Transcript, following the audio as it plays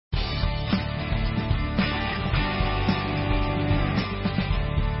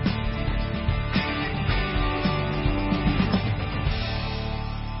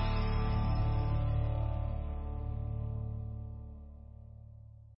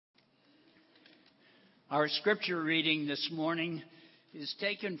Our scripture reading this morning is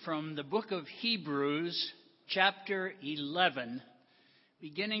taken from the book of Hebrews, chapter 11,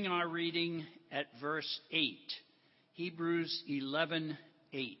 beginning our reading at verse 8. Hebrews 11:8.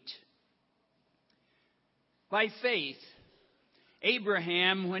 By faith,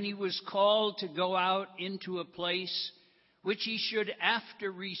 Abraham, when he was called to go out into a place which he should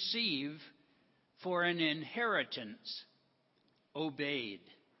after receive for an inheritance, obeyed.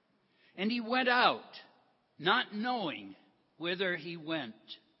 And he went out, not knowing whither he went.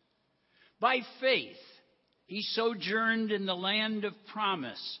 By faith, he sojourned in the land of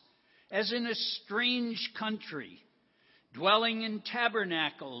promise, as in a strange country, dwelling in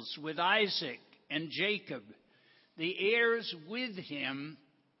tabernacles with Isaac and Jacob, the heirs with him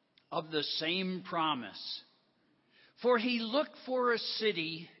of the same promise. For he looked for a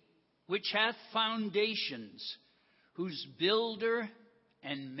city which hath foundations, whose builder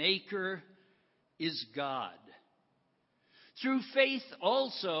and maker is God. Through faith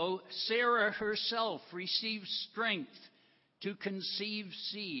also Sarah herself received strength to conceive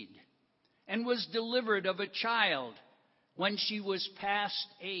seed, and was delivered of a child when she was past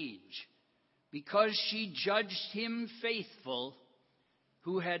age, because she judged him faithful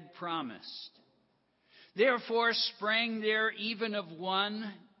who had promised. Therefore sprang there even of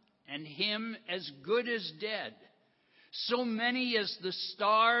one, and him as good as dead, so many as the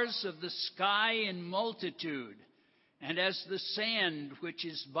stars of the sky in multitude, and as the sand which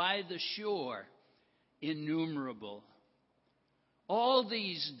is by the shore, innumerable. All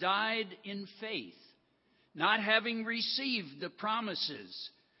these died in faith, not having received the promises,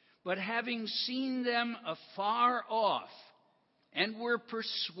 but having seen them afar off, and were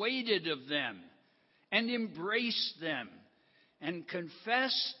persuaded of them, and embraced them, and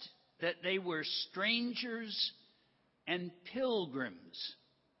confessed that they were strangers and pilgrims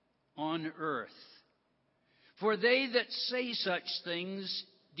on earth. For they that say such things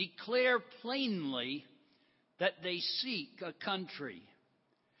declare plainly that they seek a country.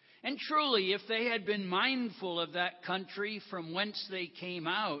 And truly, if they had been mindful of that country from whence they came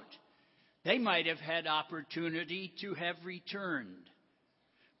out, they might have had opportunity to have returned.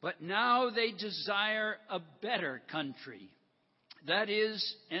 But now they desire a better country, that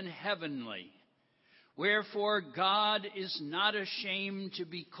is, an heavenly. Wherefore God is not ashamed to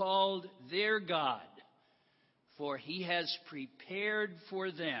be called their God, for he has prepared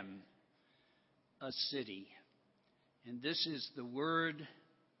for them a city. And this is the word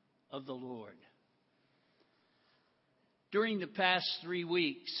of the Lord. During the past 3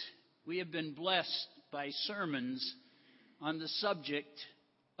 weeks, we have been blessed by sermons on the subject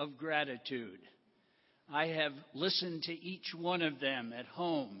of gratitude. I have listened to each one of them at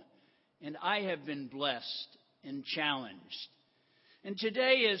home, and I have been blessed and challenged. And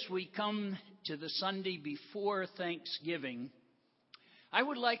today, as we come to the Sunday before Thanksgiving, I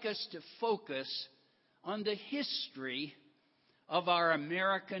would like us to focus on the history of our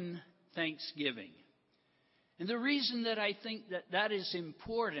American Thanksgiving. And the reason that I think that is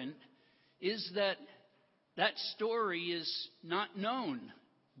important is that story is not known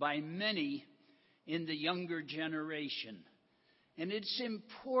by many in the younger generation. And it's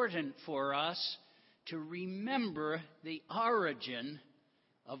important for us to remember the origin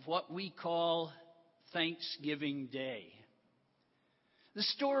of what we call Thanksgiving Day. The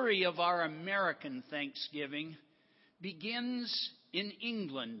story of our American Thanksgiving begins in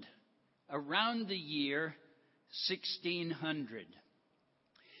England around the year 1600.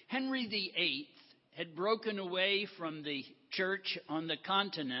 Henry VIII had broken away from the church on the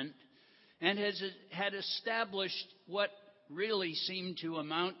continent and had established what really seemed to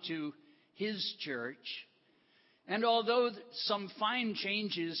amount to his church. And although some fine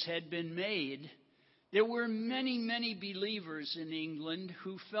changes had been made, there were many, many believers in England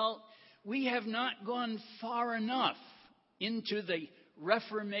who felt we have not gone far enough into the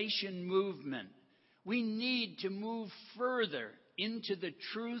Reformation movement. We need to move further into the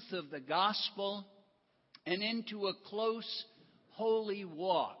truth of the gospel and into a close, holy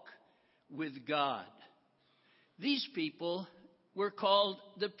walk with God. These people were called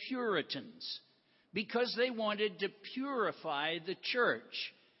the Puritans because they wanted to purify the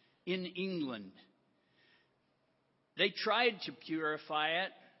church in England. They tried to purify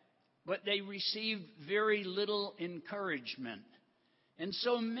it, but they received very little encouragement. And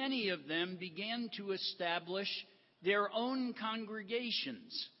so many of them began to establish their own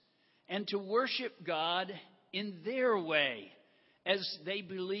congregations and to worship God in their way, as they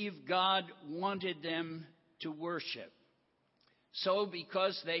believed God wanted them to worship. So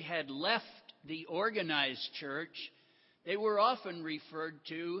because they had left the organized church, they were often referred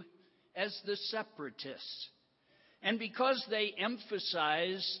to as the separatists. And because they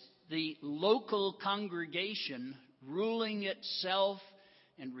emphasized the local congregation ruling itself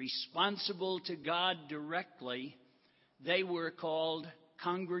and responsible to God directly, they were called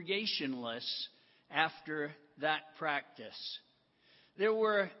Congregationalists after that practice. There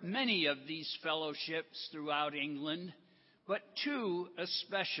were many of these fellowships throughout England, but two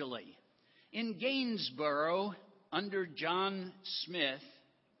especially. In Gainsborough, under John Smith,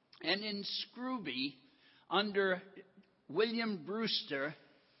 and in Scrooby, under William Brewster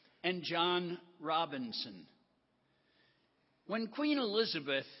and John Robinson. When Queen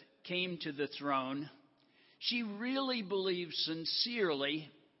Elizabeth came to the throne, she really believed sincerely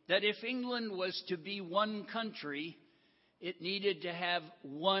that if England was to be one country, it needed to have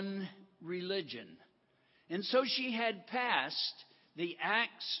one religion. And so she had passed the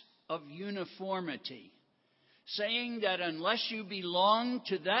Acts of Uniformity, saying that unless you belong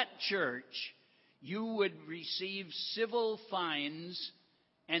to that church, you would receive civil fines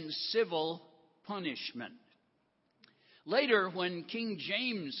and civil punishment. Later, when King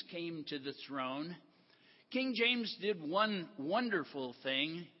James came to the throne, King James did one wonderful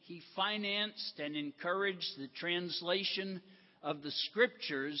thing. He financed and encouraged the translation of the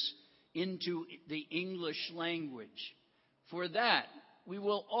scriptures into the English language. For that, we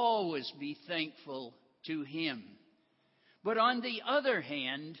will always be thankful to him. But on the other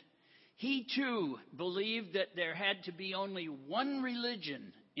hand, he too believed that there had to be only one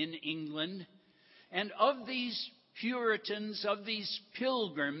religion in England, and of these Puritans, of these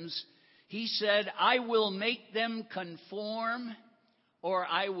pilgrims, he said, I will make them conform, or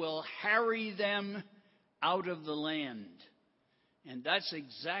I will harry them out of the land. And that's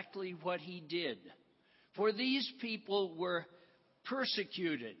exactly what he did. For these people were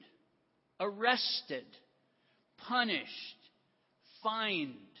persecuted, arrested, punished,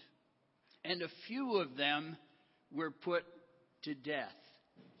 fined, and a few of them were put to death.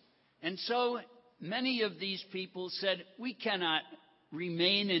 And so many of these people said, we cannot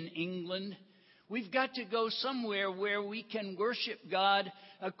remain in England. We've got to go somewhere where we can worship God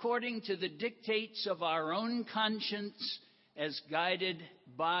according to the dictates of our own conscience as guided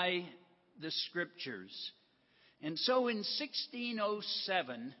by the Scriptures. And so in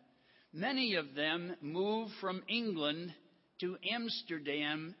 1607, many of them moved from England to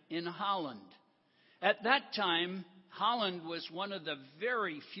Amsterdam in Holland. At that time, Holland was one of the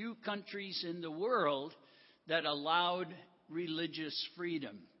very few countries in the world that allowed religious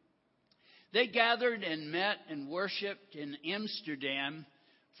freedom. They gathered and met and worshiped in Amsterdam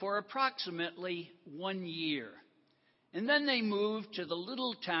for approximately 1 year. And then they moved to the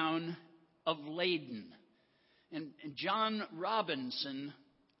little town of Leyden. And John Robinson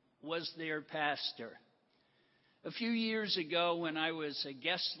was their pastor. A few years ago, when I was a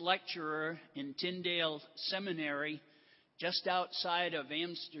guest lecturer in Tyndale Seminary, just outside of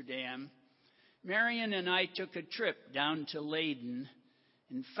Amsterdam, Marion and I took a trip down to Leyden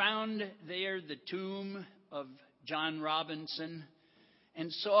and found there the tomb of John Robinson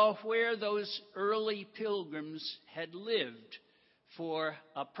and saw where those early pilgrims had lived for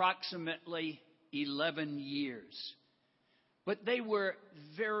approximately 11 years. But they were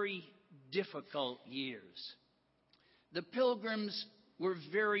very difficult years. The pilgrims were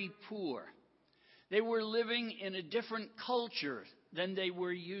very poor. They were living in a different culture than they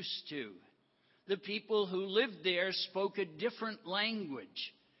were used to. The people who lived there spoke a different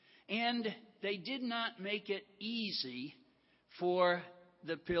language, and they did not make it easy for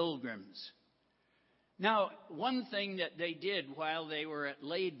the pilgrims. Now, one thing that they did while they were at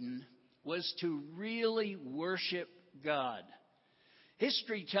Leyden was to really worship God.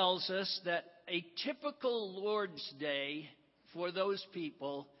 History tells us that a typical Lord's Day for those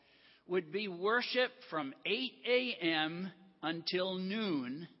people would be worship from 8 a.m. until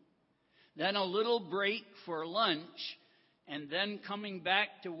noon, then a little break for lunch, and then coming back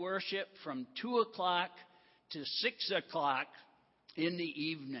to worship from 2 o'clock to 6 o'clock in the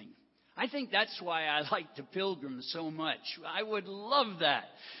evening. I think that's why I like the Pilgrims so much. I would love that.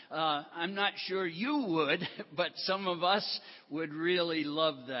 I'm not sure you would, but some of us would really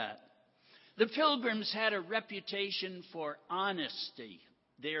love that. The Pilgrims had a reputation for honesty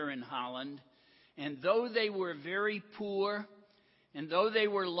there in Holland, and though they were very poor, and though they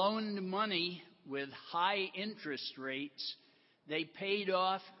were loaned money with high interest rates, they paid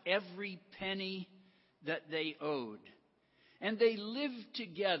off every penny that they owed. And they lived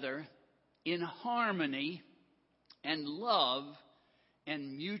together in harmony and love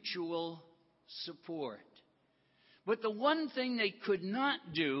and mutual support. But the one thing they could not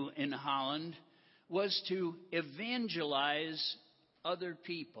do in Holland was to evangelize other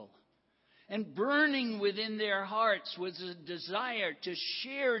people. And burning within their hearts was a desire to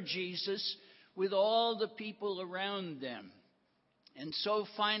share Jesus with all the people around them. And so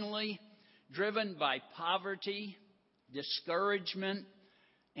finally, driven by poverty, discouragement,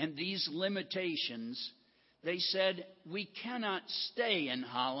 and these limitations, they said, we cannot stay in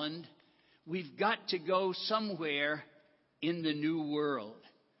Holland. We've got to go somewhere in the New World.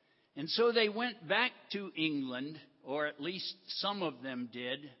 And so they went back to England, or at least some of them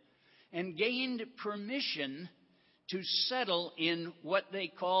did, and gained permission to settle in what they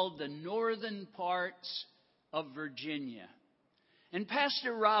called the northern parts of Virginia. And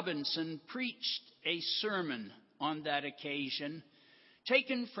Pastor Robinson preached a sermon on that occasion,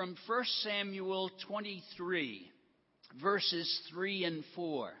 taken from 1 Samuel 23, verses 3 and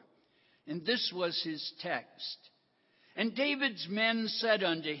 4. And this was his text. And David's men said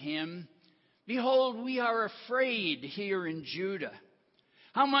unto him, Behold, we are afraid here in Judah.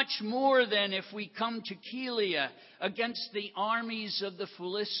 How much more then if we come to Keilah against the armies of the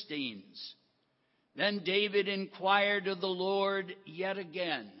Philistines? Then David inquired of the Lord yet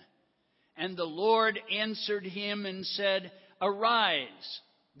again. And the Lord answered him and said, Arise,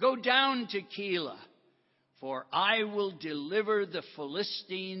 go down to Keilah, for I will deliver the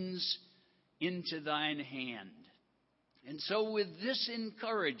Philistines into thine hand. And so with this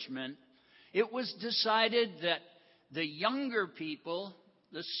encouragement, it was decided that the younger people,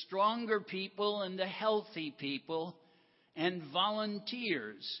 the stronger people, and the healthy people, and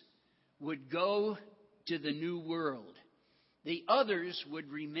volunteers would go to the New World. The others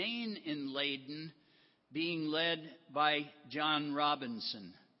would remain in Leyden, being led by John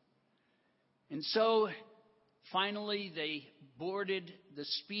Robinson. And so, finally, they boarded the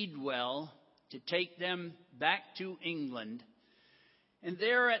Speedwell to take them back to England. And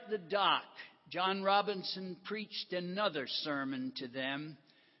there at the dock, John Robinson preached another sermon to them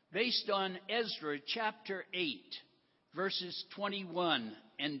based on Ezra chapter 8, verses 21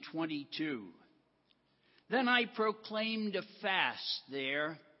 and 22. Then I proclaimed a fast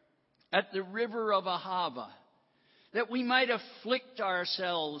there at the river of Ahava, that we might afflict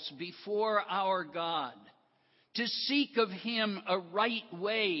ourselves before our God, to seek of him a right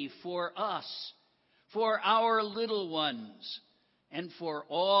way for us, for our little ones, and for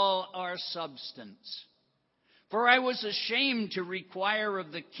all our substance. For I was ashamed to require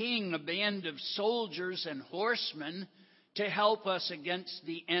of the king a band of soldiers and horsemen to help us against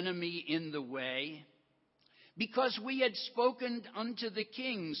the enemy in the way, because we had spoken unto the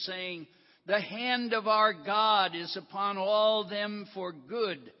king, saying, The hand of our God is upon all them for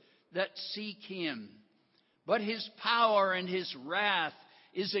good that seek him. But his power and his wrath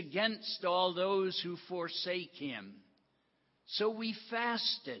is against all those who forsake him. So we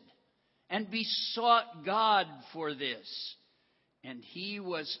fasted and besought God for this, and he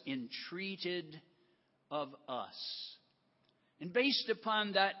was entreated of us. And based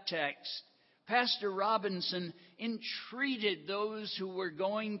upon that text, Pastor Robinson entreated those who were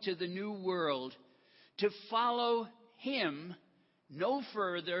going to the New World to follow him no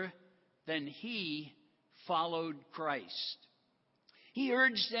further than he followed Christ. He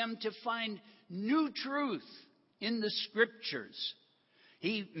urged them to find new truth in the Scriptures.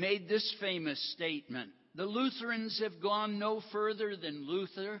 He made this famous statement, The Lutherans have gone no further than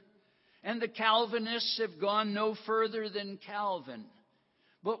Luther, and the Calvinists have gone no further than Calvin.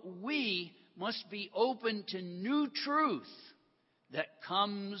 But we must be open to new truth that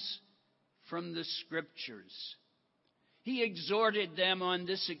comes from the Scriptures. He exhorted them on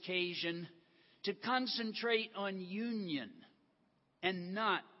this occasion to concentrate on union and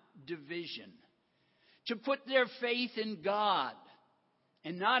not division, to put their faith in God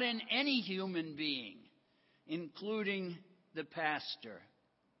and not in any human being, including the pastor.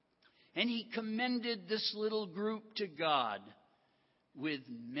 And he commended this little group to God with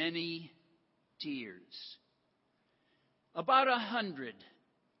many tears. About 100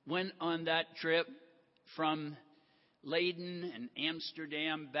 went on that trip from Leyden and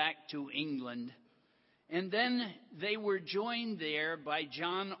Amsterdam back to England. And then they were joined there by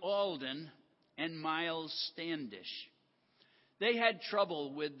John Alden and Miles Standish. They had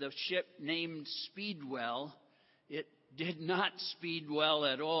trouble with the ship named Speedwell. It did not speed well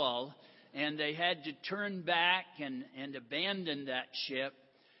at all, and they had to turn back and abandon that ship.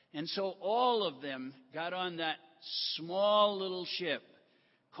 And so all of them got on that small little ship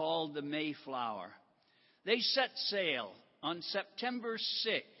called the Mayflower. They set sail on September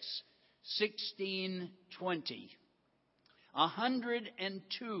 6, 1620.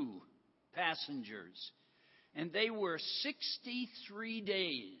 102 passengers, and they were 63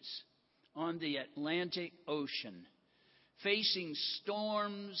 days on the Atlantic Ocean, facing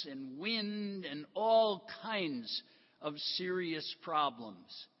storms and wind and all kinds of serious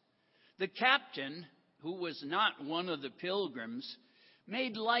problems. The captain, who was not one of the pilgrims,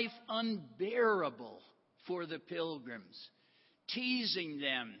 made life unbearable for the pilgrims, teasing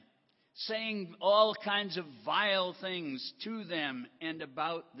them, saying all kinds of vile things to them and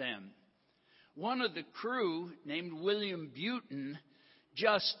about them. One of the crew, named William Button,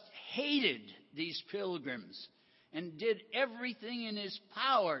 just hated these pilgrims and did everything in his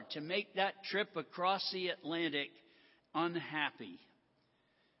power to make that trip across the Atlantic unhappy.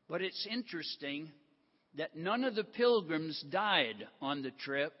 But it's interesting that none of the pilgrims died on the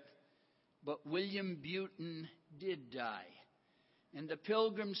trip, but William Button did die. And the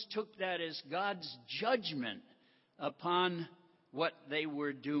pilgrims took that as God's judgment upon what they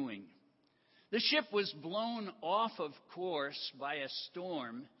were doing. The ship was blown off of course by a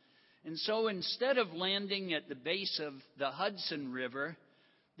storm, and so instead of landing at the base of the Hudson River,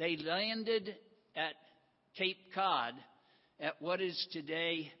 they landed at Cape Cod at what is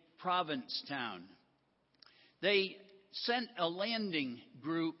today Provincetown. They sent a landing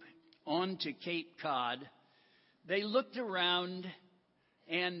group onto Cape Cod. They looked around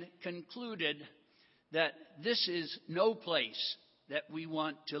and concluded that this is no place that we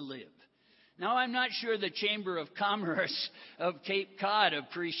want to live. Now, I'm not sure the Chamber of Commerce of Cape Cod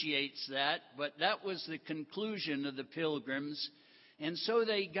appreciates that, but that was the conclusion of the pilgrims. And so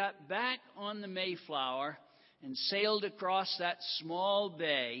they got back on the Mayflower and sailed across that small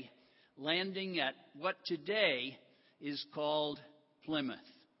bay, landing at what today is called Plymouth.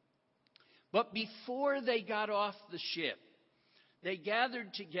 But before they got off the ship, they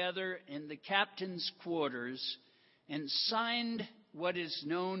gathered together in the captain's quarters and signed what is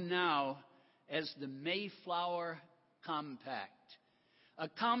known now as the Mayflower Compact, a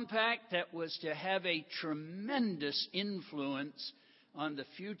compact that was to have a tremendous influence on the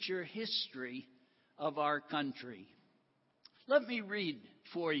future history of our country. Let me read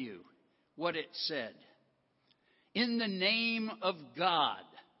for you what it said. In the name of God,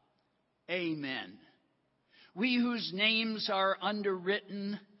 amen. We whose names are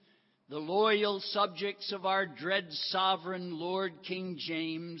underwritten, the loyal subjects of our dread sovereign Lord King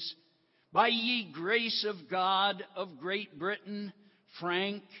James, by ye grace of God of Great Britain,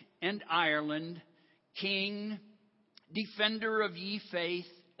 Frank, and Ireland, King, defender of ye faith,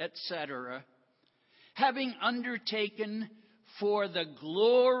 etc., having undertaken for the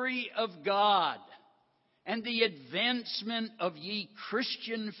glory of God and the advancement of ye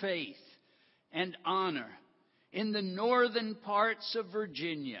Christian faith and honor in the northern parts of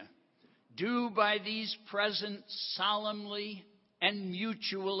Virginia, do by these present solemnly and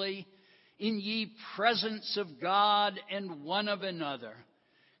mutually in ye presence of God and one of another,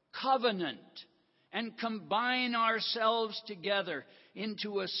 covenant and combine ourselves together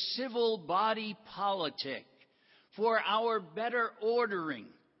into a civil body politic for our better ordering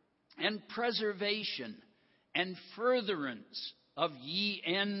and preservation and furtherance of ye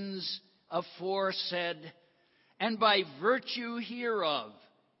ends aforesaid, and by virtue hereof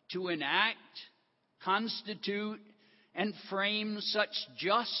to enact, constitute, and frame such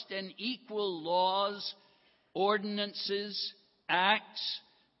just and equal laws, ordinances, acts,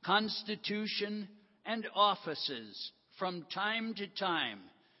 constitution, and offices from time to time,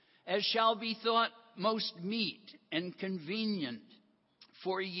 as shall be thought most meet and convenient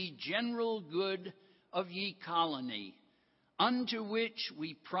for ye general good of ye colony, unto which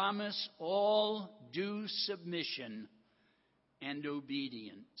we promise all due submission and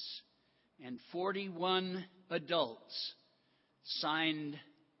obedience. And 41 adults signed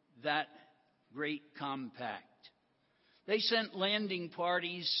that great compact. They sent landing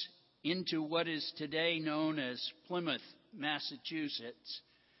parties into what is today known as Plymouth, Massachusetts.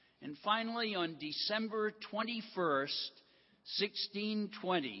 And finally, on December 21st,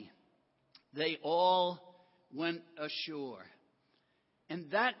 1620, they all went ashore.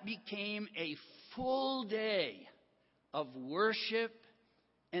 And that became a full day of worship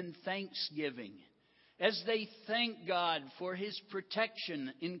and thanksgiving as they thanked God for his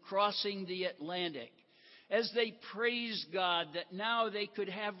protection in crossing the Atlantic, as they praised God that now they could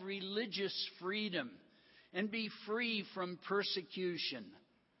have religious freedom and be free from persecution.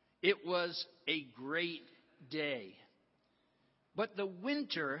 It was a great day. But the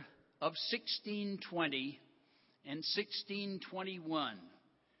winter of 1620 and 1621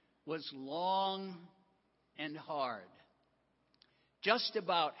 was long and hard. Just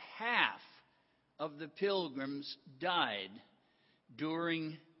about half of the pilgrims died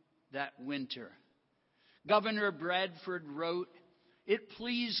during that winter. Governor Bradford wrote, "It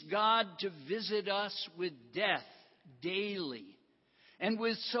pleased God to visit us with death daily, and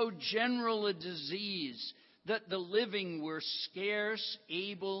with so general a disease that the living were scarce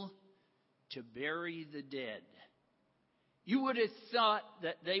able to bury the dead. You would have thought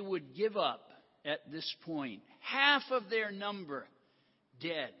that they would give up at this point. Half of their number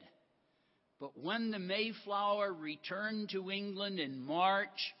dead. But when the Mayflower returned to England in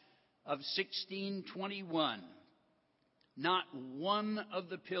March of 1621, not one of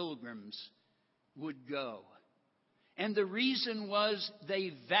the Pilgrims would go. And the reason was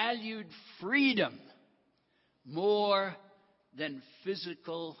they valued freedom more than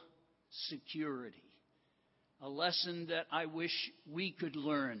physical security. A lesson that I wish we could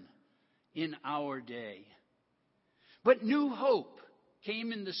learn in our day. But new hope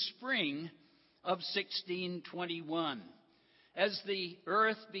came in the spring of 1621. As the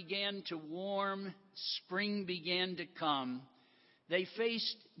earth began to warm, spring began to come, they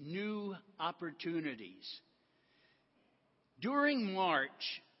faced new opportunities. During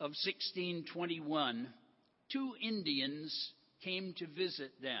March of 1621, 2 Indians came to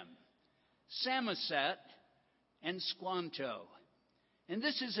visit them, Samoset and Squanto. And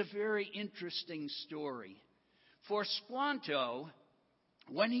this is a very interesting story. For Squanto,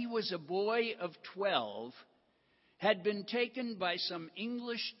 when he was a boy of 12, had been taken by some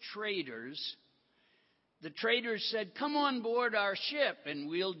English traders. The traders said, "Come on board our ship and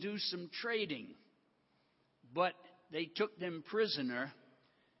we'll do some trading." But they took them prisoner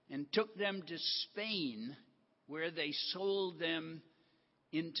and took them to Spain, where they sold them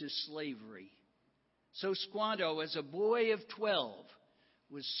into slavery. So Squanto, as a boy of 12,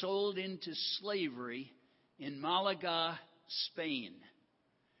 was sold into slavery in Malaga, Spain.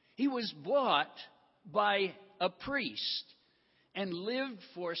 He was bought by a priest and lived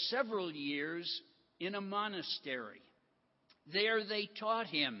for several years in a monastery. There they taught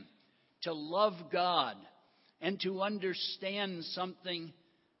him to love God and to understand something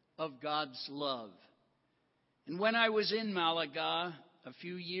of God's love. And when I was in Malaga a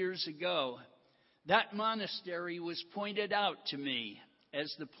few years ago, that monastery was pointed out to me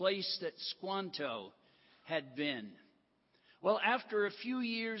as the place that Squanto had been. Well, after a few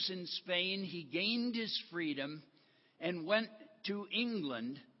years in Spain, he gained his freedom and went to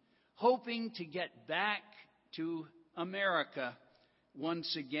England, hoping to get back to America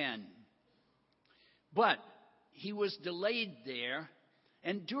once again. But he was delayed there,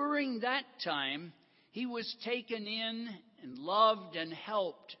 and during that time, he was taken in and loved and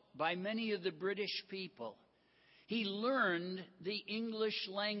helped by many of the British people. He learned the English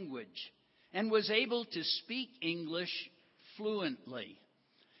language and was able to speak English fluently.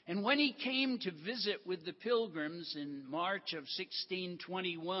 And when he came to visit with the Pilgrims in March of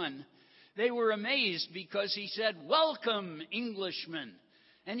 1621, they were amazed because he said, "Welcome, Englishmen."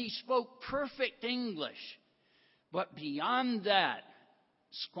 And he spoke perfect English. But beyond that,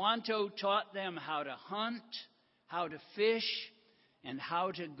 Squanto taught them how to hunt, how to fish, and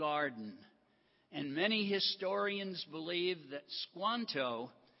how to garden. And many historians believe that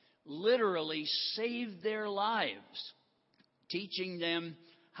Squanto literally saved their lives, teaching them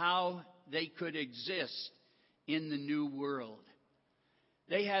how they could exist in the new world.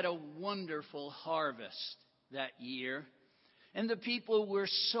 They had a wonderful harvest that year, and the people were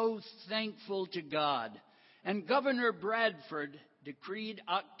so thankful to God. And Governor Bradford decreed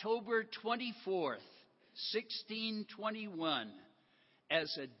October 24th, 1621,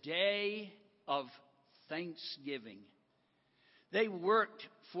 as a day of thanksgiving. They worked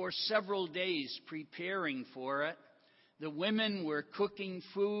for several days preparing for it. The women were cooking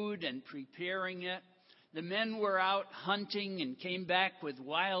food and preparing it. The men were out hunting and came back with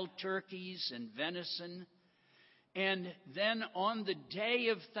wild turkeys and venison. And then on the day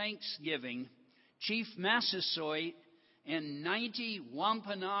of Thanksgiving, Chief Massasoit and 90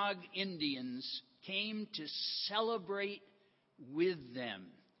 Wampanoag Indians came to celebrate with them.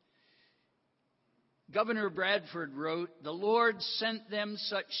 Governor Bradford wrote, "The Lord sent them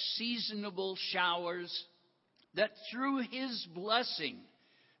such seasonable showers that through his blessing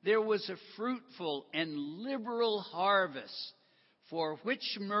there was a fruitful and liberal harvest, for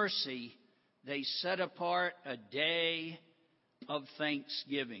which mercy they set apart a day of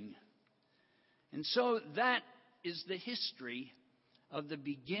thanksgiving." And so that is the history of the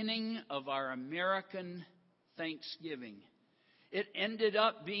beginning of our American Thanksgiving. It ended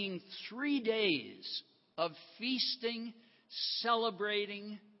up being 3 days of feasting,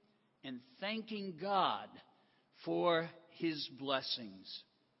 celebrating, and thanking God for his blessings.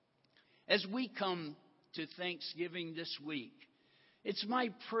 As we come to Thanksgiving this week, it's my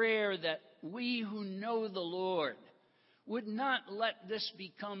prayer that we who know the Lord would not let this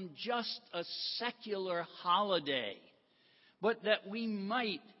become just a secular holiday, but that we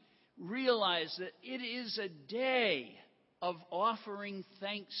might realize that it is a day of offering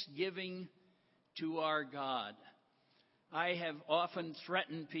thanksgiving to our God. I have often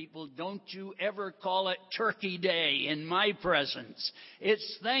threatened people, don't you ever call it Turkey Day in my presence.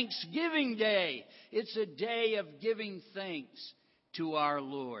 It's Thanksgiving Day. It's a day of giving thanks to our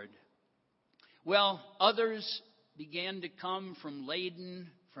Lord. Well, others began to come from Leiden,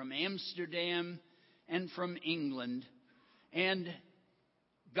 from Amsterdam, and from England. And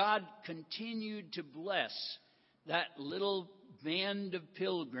God continued to bless that little band of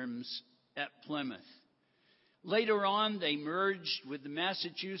pilgrims at Plymouth. Later on, they merged with the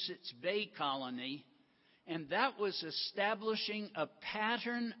Massachusetts Bay Colony, and that was establishing a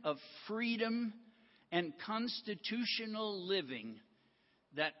pattern of freedom and constitutional living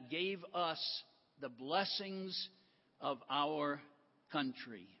that gave us the blessings of our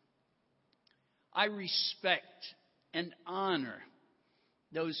country. I respect and honor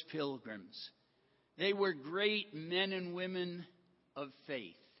those pilgrims. They were great men and women of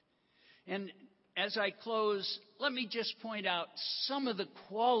faith. And as I close, let me just point out some of the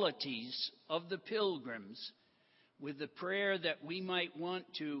qualities of the pilgrims with the prayer that we might want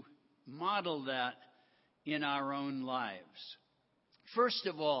to model that in our own lives. First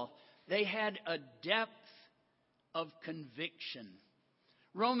of all, they had a depth of conviction.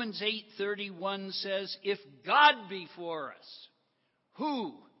 Romans 8:31 says, "If God be for us,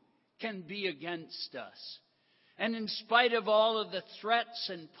 who can be against us?" And in spite of all of the threats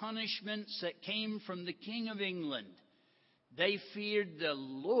and punishments that came from the King of England, they feared the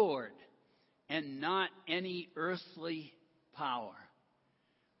Lord and not any earthly power.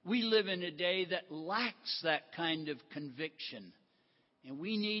 We live in a day that lacks that kind of conviction, and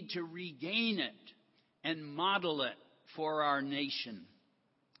we need to regain it and model it for our nation.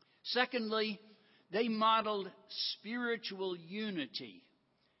 Secondly, they modeled spiritual unity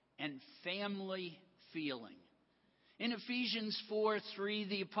and family feeling. In Ephesians 4:3,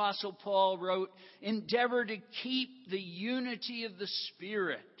 the Apostle Paul wrote, "Endeavor to keep the unity of the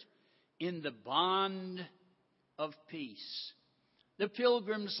Spirit in the bond of peace." The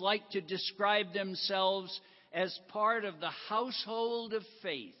pilgrims like to describe themselves as part of the household of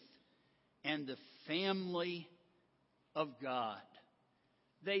faith and the family of God.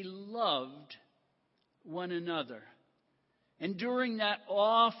 They loved one another. And during that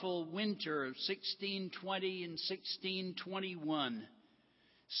awful winter of 1620 and 1621,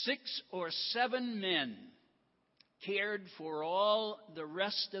 6 or 7 men cared for all the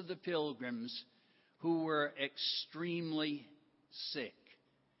rest of the pilgrims who were extremely sick.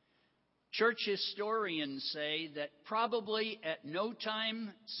 Church historians say that probably at no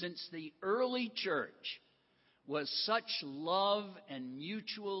time since the early church was such love and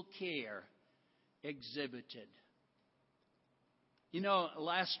mutual care exhibited. You know,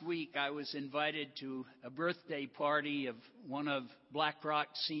 last week I was invited to a birthday party of one of Black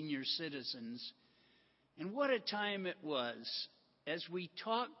Rock's senior citizens. And what a time it was as we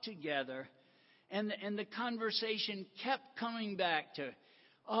talked together, and the conversation kept coming back to,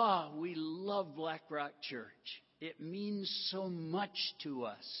 we love Black Rock Church. It means so much to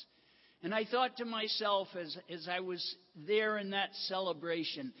us. And I thought to myself as I was there in that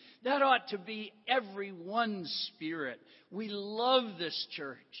celebration, that ought to be everyone's spirit. We love this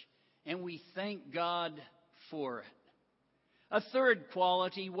church, and we thank God for it. A third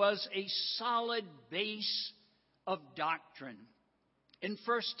quality was a solid base of doctrine. In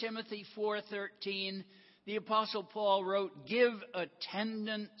 1 Timothy 4:13, the Apostle Paul wrote, "Give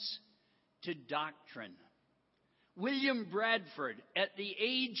attendance to doctrine." William Bradford, at the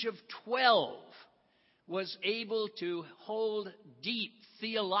age of 12, was able to hold deep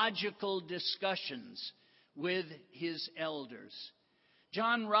theological discussions with his elders.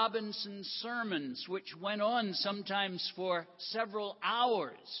 John Robinson's sermons, which went on sometimes for several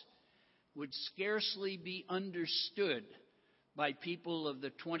hours, would scarcely be understood by people of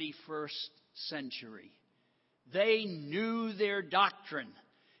the 21st century. They knew their doctrine,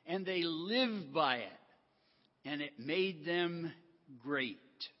 and they lived by it. And it made them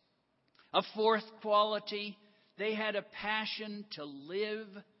great. A fourth quality, they had a passion to live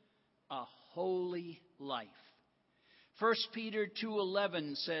a holy life. 1 Peter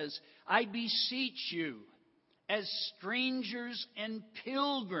 2:11 says, "I beseech you, as strangers and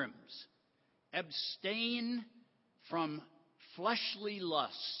pilgrims, abstain from fleshly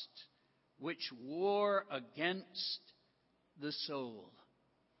lust, which war against the soul."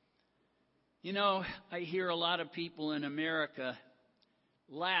 You know, I hear a lot of people in America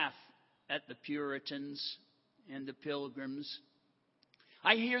laugh at the Puritans and the Pilgrims.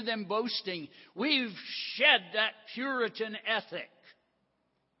 I hear them boasting, "We've shed that Puritan ethic."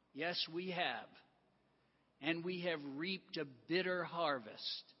 Yes, we have. And we have reaped a bitter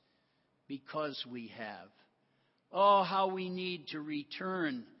harvest because we have. Oh, how we need to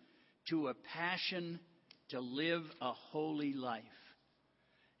return to a passion to live a holy life.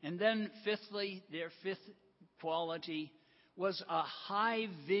 And then fifthly, their fifth quality was a high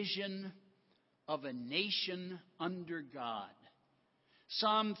vision of a nation under God.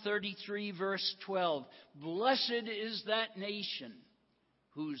 Psalm 33, verse 12, "Blessed is that nation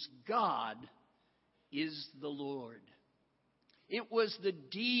whose God is the Lord." It was the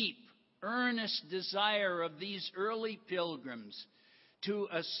deep, earnest desire of these early pilgrims to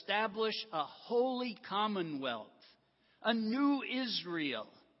establish a holy commonwealth, a new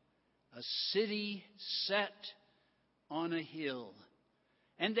Israel, a city set on a hill.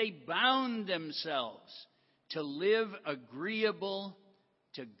 And they bound themselves to live agreeable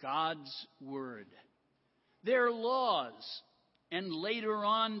to God's word. Their laws, and later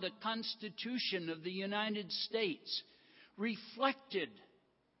on the Constitution of the United States, reflected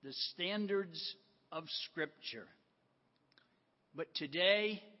the standards of Scripture. But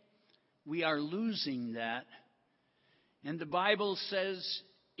today, we are losing that. And the Bible says,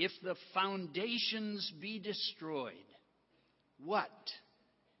 if the foundations be destroyed, what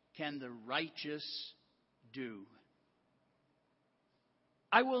can the righteous do?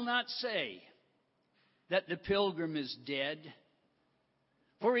 I will not say that the pilgrim is dead,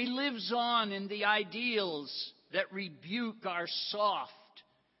 for he lives on in the ideals that rebuke our soft,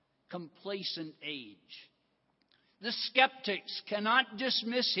 complacent age. The skeptics cannot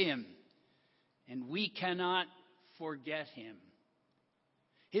dismiss him, and we cannot forget him.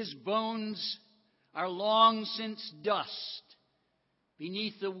 His bones are long since dust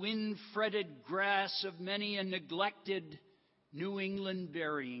beneath the wind-fretted grass of many a neglected New England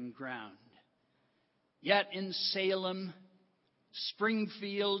burying ground. Yet in Salem,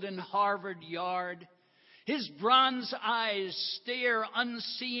 Springfield, and Harvard Yard, his bronze eyes stare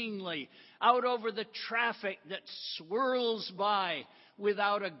unseeingly out over the traffic that swirls by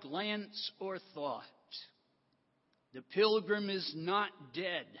without a glance or thought. The pilgrim is not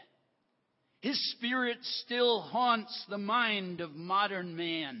dead. His spirit still haunts the mind of modern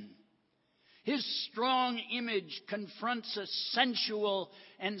man. His strong image confronts a sensual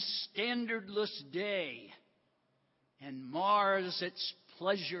and standardless day and mars its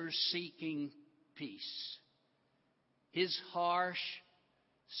pleasure-seeking peace. His harsh,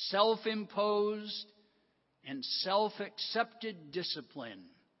 self-imposed, and self-accepted discipline,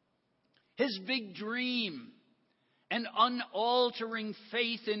 his big dream and unaltering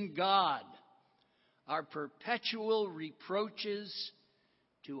faith in God are perpetual reproaches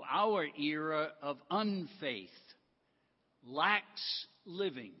to our era of unfaith, lax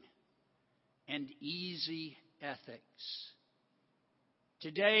living, and easy ethics.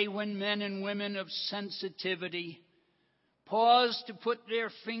 Today, when men and women of sensitivity pause to put their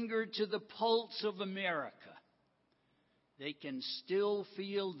finger to the pulse of America, they can still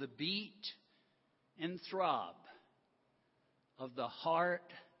feel the beat and throb of the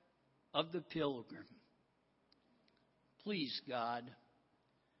heart of the pilgrim. Please, God,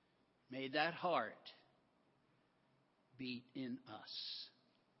 may that heart beat in us.